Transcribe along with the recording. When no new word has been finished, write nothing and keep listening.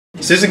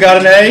Susan got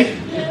an A.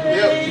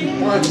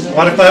 A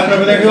lot of clapping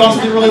over there. Who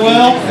else did really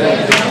well?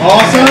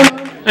 Awesome.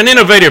 An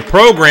innovative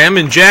program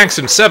in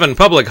Jackson's 7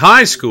 public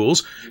high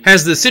schools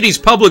has the city's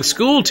public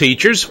school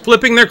teachers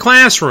flipping their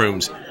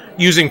classrooms,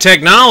 using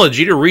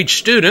technology to reach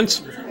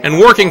students, and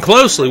working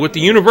closely with the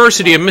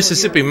University of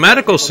Mississippi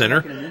Medical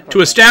Center to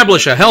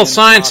establish a health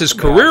sciences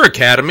career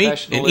academy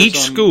in each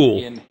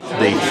school.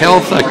 The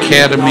Health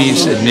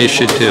Academies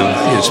Initiative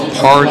is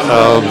part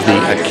of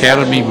the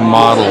Academy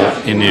Model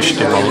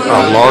Initiative,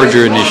 a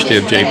larger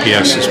initiative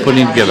JPS is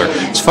putting together.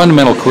 It's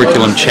fundamental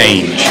curriculum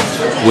change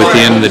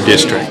within the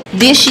district.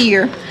 This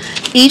year,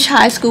 each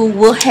high school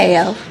will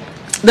have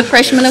the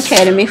Freshman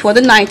Academy for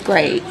the 9th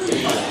grade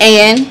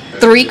and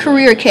 3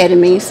 career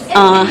academies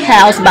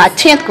housed by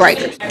 10th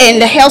graders.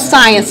 And the health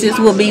sciences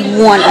will be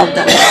one of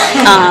them.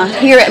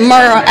 Here at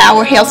Murrah,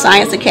 our Health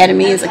Science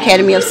Academy is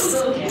Academy of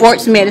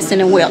Sports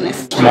Medicine and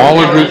Wellness.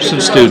 Smaller groups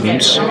of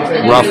students,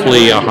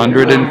 roughly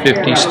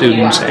 150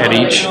 students at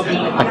each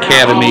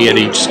academy at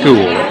each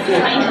school.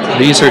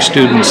 These are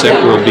students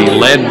that will be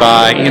led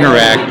by,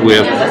 interact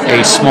with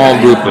a small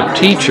group of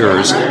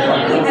teachers.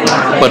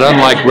 But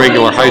unlike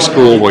regular high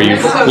school where you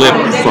flip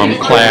from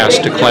class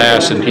to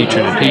class and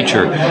teacher to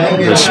teacher,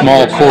 the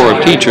small core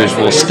of teachers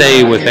will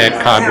stay with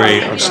that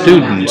cadre of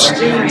students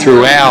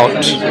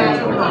throughout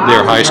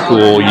their high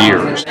school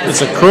years.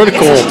 It's a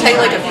critical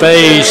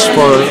phase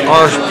for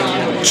our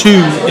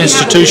 2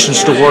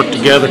 institutions to work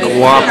together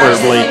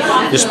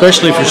cooperatively,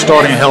 especially if you're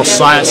starting a health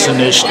science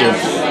initiative.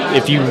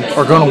 If you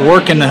are going to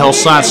work in the Health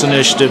Science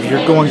Initiative,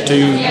 you're going to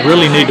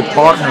really need to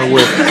partner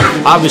with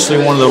obviously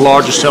one of the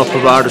largest health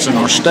providers in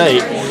our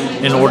state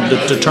in order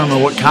to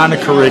determine what kind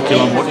of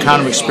curriculum, what kind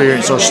of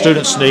experience our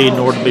students need in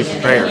order to be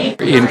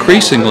prepared.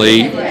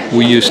 Increasingly,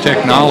 we use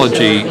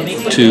technology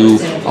to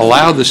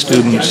allow the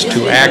students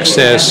to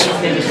access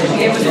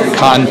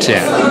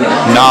content,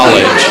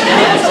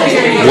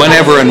 knowledge,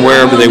 whenever and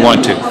wherever they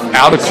want to.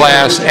 Out of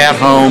class, at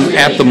home,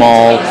 at the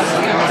mall.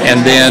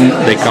 And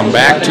then they come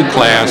back to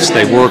class,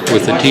 they work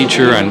with the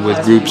teacher and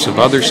with groups of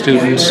other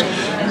students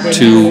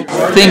to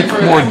think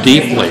more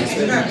deeply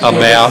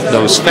about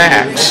those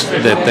facts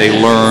that they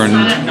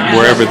learned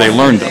wherever they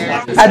learned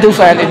them. I do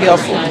find it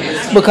helpful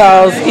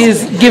because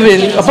it's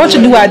giving a bunch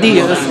of new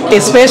ideas,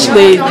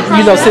 especially,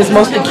 since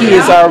most of the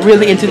kids are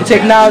really into the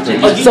technology.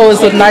 So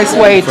it's a nice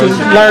way to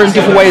learn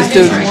different ways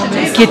to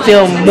get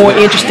them more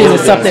interested in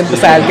something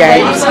besides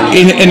games.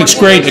 And it's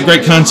great, a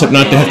great concept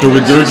not to have to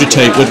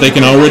regurgitate what they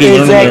can already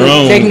learn on their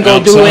own. They can go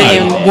outside. do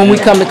it, and when we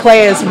come to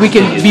class, we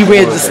can be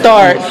ready to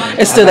start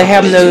instead of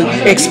having to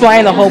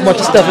explain a whole bunch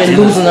of stuff and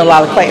losing a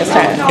lot of class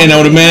time. And I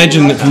would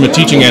imagine that from a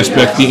teaching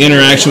aspect, the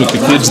interaction with the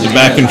kids, the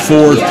back and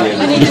forth,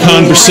 the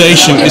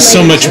conversation is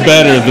so much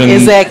better than...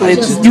 Exactly.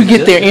 You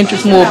get their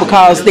interest more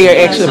because they are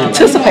actually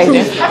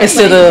participating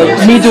instead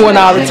of me doing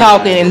all the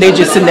talking and they're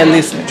just sitting there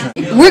listening.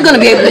 We're going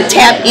to be able to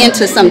tap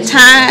into some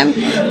time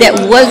that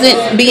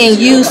wasn't being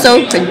used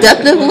so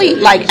productively,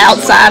 like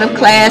outside of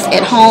class,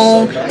 at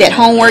home, that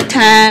homework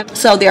time.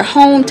 So their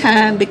home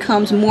time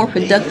becomes more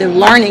productive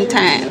learning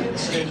time.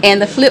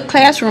 And the flipped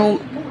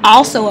classroom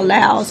also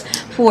allows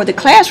for the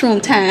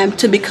classroom time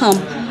to become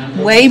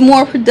way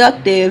more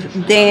productive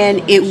than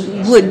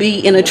it would be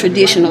in a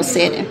traditional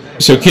setting.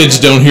 So kids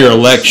don't hear a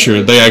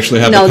lecture, they actually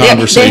have a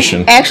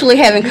conversation. They're actually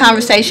having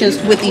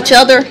conversations with each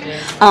other,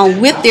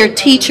 with their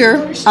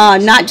teacher,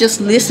 not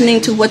just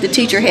listening to what the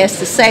teacher has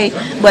to say,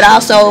 but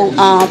also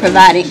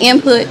providing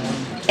input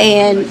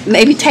and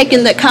maybe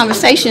taking the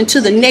conversation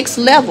to the next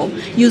level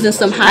using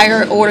some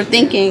higher order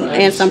thinking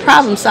and some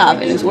problem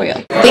solving as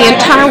well. The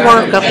entire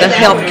work of the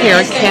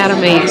healthcare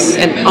academies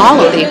and all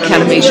of the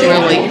academies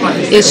really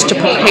is to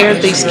prepare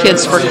these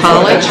kids for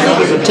college,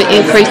 to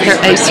increase their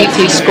ACT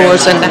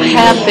scores and to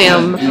have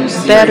them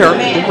better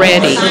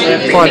ready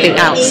for the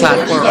outside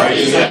world.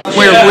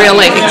 We're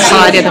really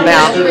excited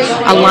about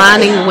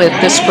aligning with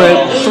this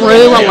group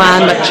through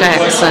Alignment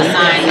Jackson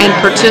and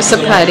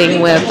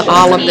participating with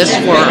all of this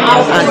work.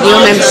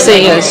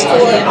 UMMC has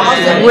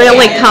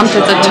really come to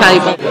the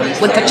table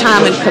with the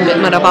time and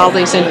commitment of all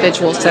these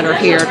individuals that are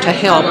here to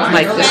help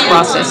make this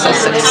process a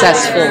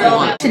successful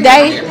one.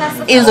 Today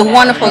is a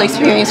wonderful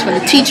experience for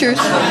the teachers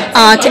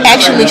to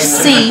actually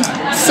see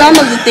some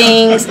of the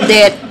things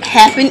that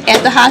happen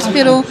at the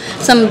hospital,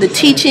 some of the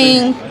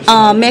teaching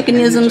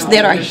mechanisms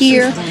that are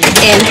here,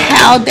 and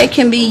how they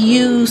can be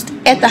used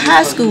at the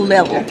high school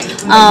level.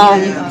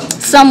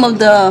 Some of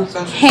the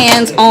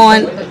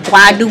hands-on,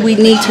 why do we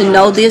need to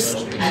know this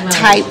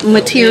type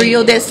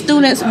material that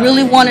students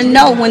really want to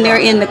know when they're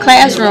in the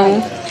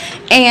classroom.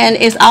 And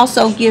it's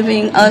also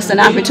giving us an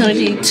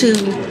opportunity to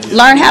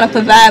learn how to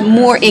provide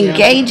more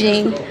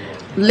engaging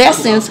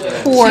lessons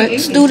for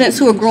students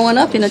who are growing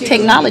up in a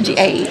technology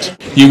age.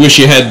 You wish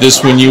you had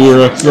this when you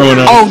were growing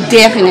up? Oh,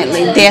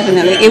 definitely,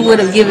 definitely. It would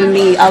have given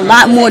me a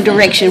lot more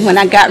direction when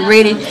I got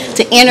ready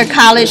to enter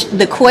college.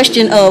 The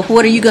question of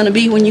what are you going to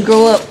be when you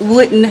grow up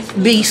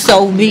wouldn't be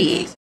so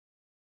big.